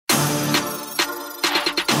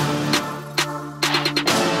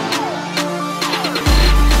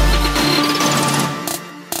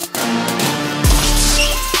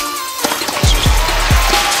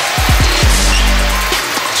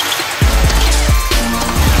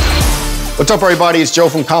What's up, everybody? It's Joe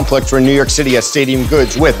from Complex. We're in New York City at Stadium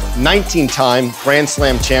Goods with 19-time Grand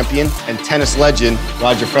Slam champion and tennis legend,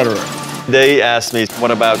 Roger Federer. They asked me, what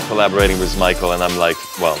about collaborating with Michael? And I'm like,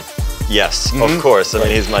 well, yes, of course. I mean,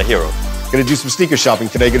 he's my hero. Gonna do some sneaker shopping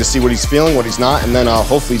today. Gonna see what he's feeling, what he's not, and then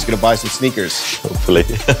hopefully he's gonna buy some sneakers. Hopefully.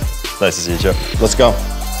 Nice to see you, Joe. Let's go.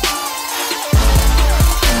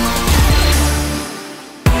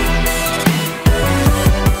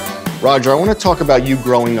 Roger, I want to talk about you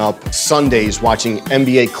growing up Sundays watching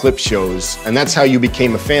NBA clip shows, and that's how you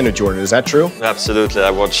became a fan of Jordan. Is that true? Absolutely. I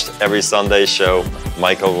watched every Sunday show.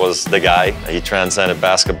 Michael was the guy. He transcended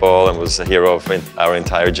basketball and was a hero of our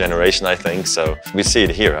entire generation, I think. So we see it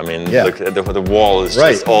here. I mean, look, the wall is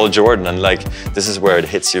just all Jordan, and like this is where it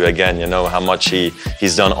hits you again. You know how much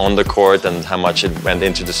he's done on the court and how much it went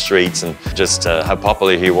into the streets, and just how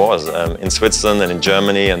popular he was in Switzerland and in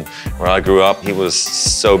Germany and where I grew up. He was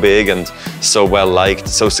so big and so well liked,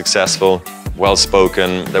 so successful, well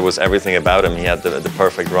spoken. There was everything about him. He had the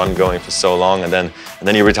perfect run going for so long, and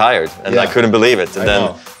then he retired, and I couldn't believe it. And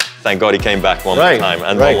then, thank God, he came back one more time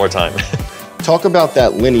and one more time. Talk about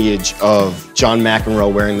that lineage of John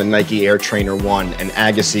McEnroe wearing the Nike Air Trainer 1 and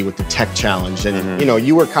Agassi with the Tech Challenge, and you know,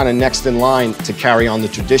 you were kind of next in line to carry on the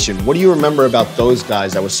tradition. What do you remember about those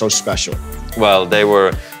guys that was so special? Well, they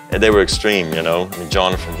were extreme, you know. I mean,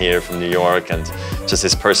 John from here, from New York, and just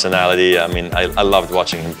his personality. I mean, I loved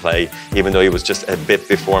watching him play, even though he was just a bit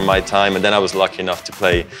before my time. And then I was lucky enough to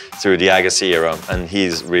play through the Agassi era, and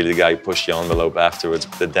he's really the guy who pushed the envelope afterwards.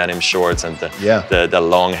 The denim shorts and the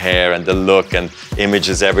long hair and the look, and image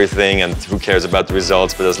is everything, and who cares about the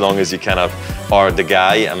results, but as long as you kind of are the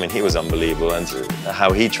guy, I mean, he was unbelievable. And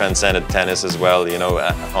how he transcended tennis as well, you know,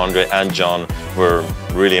 Andre and John were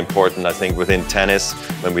really important, I think, within tennis.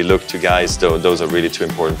 When we look to guys, those are really two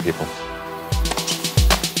important people.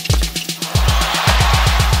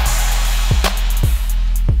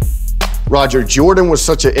 Roger, Jordan was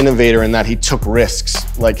such an innovator in that he took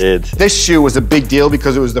risks. Like, this shoe was a big deal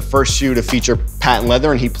because it was the first shoe to feature patent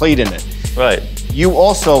leather, and he played in it. Right. You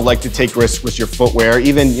also like to take risks with your footwear.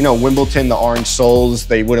 Even, you know, Wimbledon, the orange soles,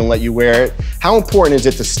 they wouldn't let you wear it. How important is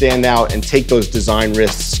it to stand out and take those design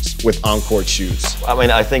risks with on-court shoes? I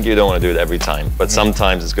mean, I think you don't want to do it every time, but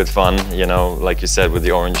sometimes it's good fun. You know, like you said, with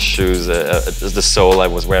the orange shoes, the sole I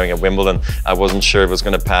was wearing at Wimbledon, I wasn't sure it was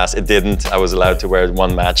going to pass. It didn't. I was allowed to wear it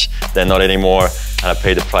one match, then not anymore. And I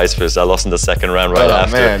paid the price for it. So I lost in the second round right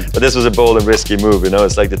after. Man. But this was a bold and risky move, you know.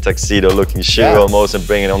 It's like the tuxedo-looking shoe almost, and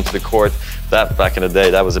bringing it onto the court. That, back in the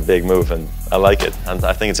day, that was a big move, and I like it. And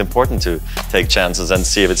I think it's important to take chances and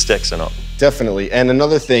see if it sticks or not. Definitely. And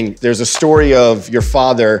another thing, there's a story of your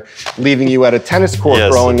father leaving you at a tennis court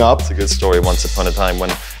growing up. It's a good story. Once upon a time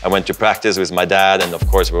when I went to practice with my dad, and of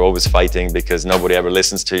course we're always fighting because nobody ever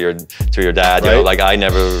listens to your dad. You know, like I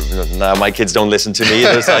never, now my kids don't listen to me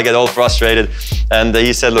either, so I get all frustrated. And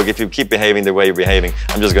he said, look, if you keep behaving the way you're behaving,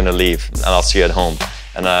 I'm just going to leave and I'll see you at home.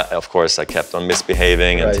 And of course, I kept on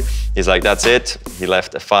misbehaving, and he's like, that's it. He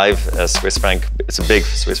left a 5 Swiss franc, it's a big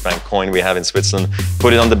Swiss franc coin we have in Switzerland,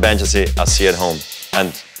 put it on the bench and said, I'll see you at home.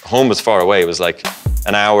 And home was far away. It was like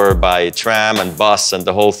an hour by tram and bus and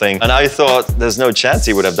the whole thing. And I thought there's no chance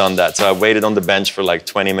he would have done that. So I waited on the bench for like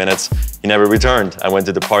 20 minutes. He never returned. I went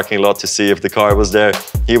to the parking lot to see if the car was there.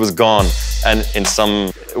 He was gone. And in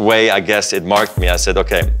some way, I guess it marked me. I said,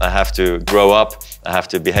 okay, I have to grow up. I have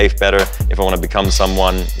to behave better. If I want to become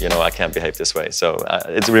someone, you know, I can't behave this way. So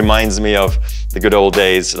it reminds me of the good old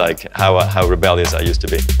days, like how rebellious I used to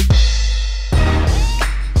be.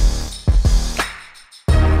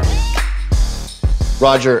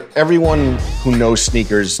 Roger, everyone who knows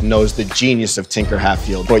sneakers knows the genius of Tinker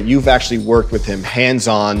Hatfield, but you've actually worked with him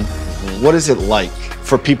hands-on. What is it like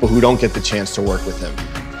for people who don't get the chance to work with him?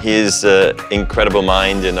 He's an incredible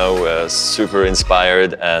mind, you know, super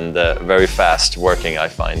inspired and very fast working, I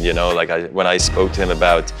find. You know, like when I spoke to him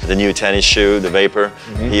about the new tennis shoe, the Vapor,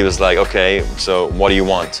 he was like, okay, so what do you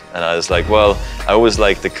want? And I was like, well, I always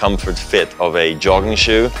like the comfort fit of a jogging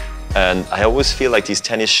shoe. And I always feel like these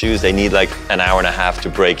tennis shoes, they need like an hour and a half to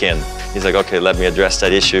break in. He's like, okay, let me address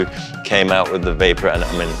that issue. Came out with the Vapor, and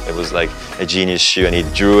I mean, it was like a genius shoe, and he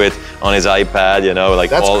drew it on his iPad, you know, like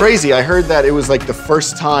That's crazy. I heard that it was like the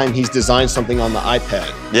first time he's designed something on the iPad.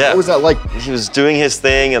 Yeah. What was that like? He was doing his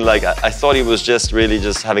thing, and like, I thought he was just really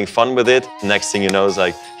just having fun with it. Next thing you know, is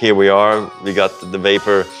like, here we are, we got the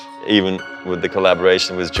Vapor, even with the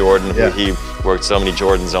collaboration with Jordan, who he worked so many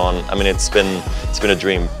Jordans on. I mean, it's been a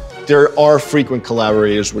dream. There are frequent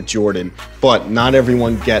collaborators with Jordan, but not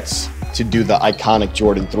everyone gets to do the iconic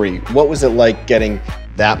Jordan 3. What was it like getting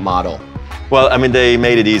that model? Well, I mean, they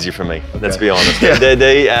made it easy for me, let's be honest. Yeah.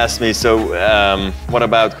 They asked me, so what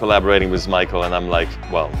about collaborating with Michael? And I'm like,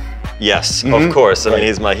 well, yes, of course. I mean,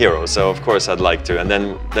 he's my hero, so of course I'd like to. And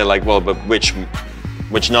then they're like, well, but which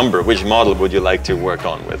model would you like to work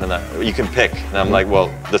on with? And you can pick. And I'm like,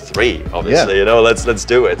 well, the 3, obviously, you know, let's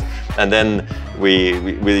do it. And then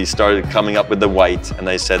we started coming up with the white, and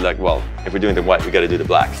they said like, well, if we're doing the white, we got to do the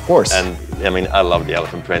black. Of course. And I mean, I love the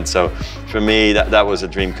elephant print. So for me, that was a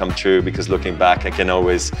dream come true, because looking back, I can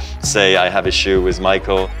always say I have a shoe with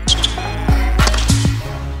Michael.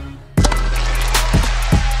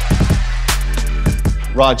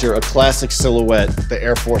 Roger, a classic silhouette, the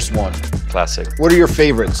Air Force One. Classic. What are your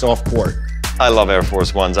favorites off court? I love Air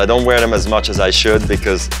Force Ones. I don't wear them as much as I should,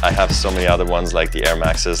 because I have so many other ones like the Air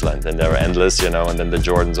Maxes, and they're endless, you know, and then the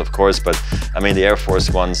Jordans, of course. But I mean, the Air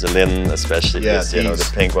Force Ones, the linen, especially, this, you know,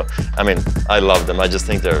 the pink one. I mean, I love them. I just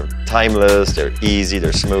think they're timeless, they're easy,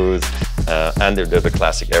 they're smooth, and they're the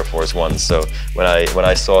classic Air Force Ones. So when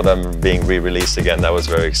I saw them being re-released again, that was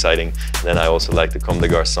very exciting. And then I also like the Comme des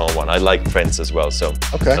Garçons one. I like prints as well, so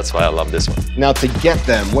that's why I love this one. Now, to get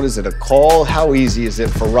them, what is it, a call? How easy is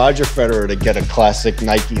it for Roger Federer to get a classic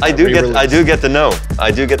Nike? I do get the no.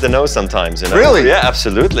 I do get the no sometimes, you know. Really? Yeah,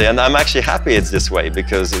 absolutely. And I'm actually happy it's this way,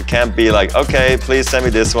 because it can't be like, okay, please send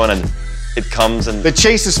me this one, and it comes and... The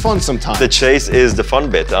chase is fun sometimes. The chase is the fun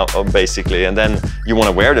bit, basically. And then you want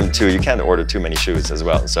to wear them too. You can't order too many shoes as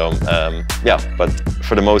well. So, yeah, but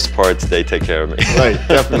for the most part, they take care of me. Right,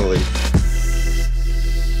 definitely.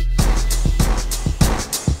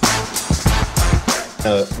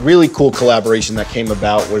 A really cool collaboration that came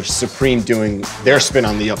about was Supreme doing their spin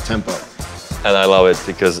on the up-tempo. And I love it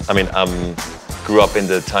because, I mean, grew up in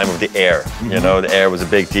the time of the Air. You know, the Air was a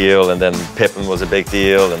big deal, and then Pippen was a big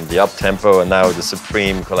deal, and the up-tempo, and now the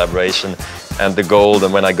Supreme collaboration, and the gold.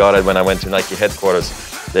 And when I got it, when I went to Nike headquarters,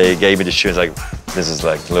 they gave me the shoes like, this is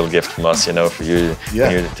like a little gift from us, you know, for you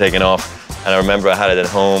when you're taking off. And I remember I had it at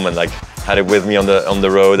home and like had it with me on the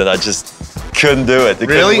road, and I just couldn't do it.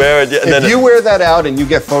 Really? Wear it. If you wear that out and you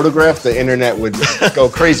get photographed, the internet would go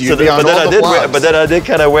crazy. You'd be on all the blogs. But then I did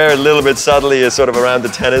kind of wear it a little bit subtly, sort of around the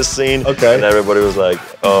tennis scene. Okay. And everybody was like,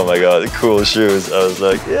 oh my God, cool shoes. I was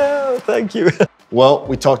like, yeah, thank you. Well,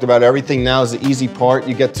 we talked about everything. Now is the easy part.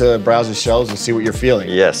 You get to browse the shelves and see what you're feeling.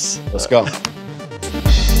 Yes. Let's go.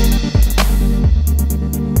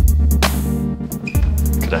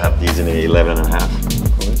 Could I have these in the 11 and a half?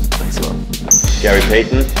 Of course. Thanks a lot. Gary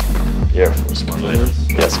Payton. Air Force One later.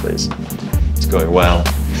 Yes, please. It's going well.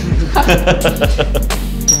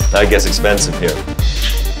 That gets expensive here.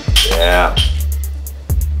 Yeah.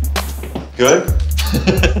 Good?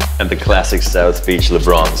 And the classic South Beach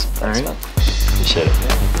LeBrons. Thanks, man. Appreciate it.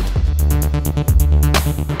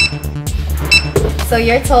 So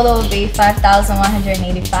your total will be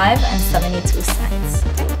 $5,185 and 72 cents.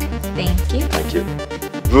 Thank you. Thank you.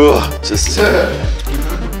 Ugh, just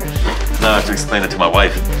now I have to explain it to my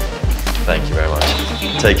wife. Thank you very much.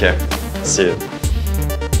 Take care. See you.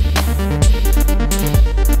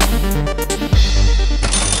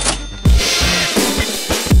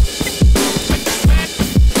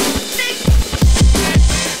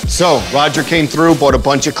 So, Roger came through, bought a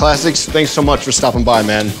bunch of classics. Thanks so much for stopping by,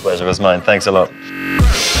 man. Pleasure was mine. Thanks a lot.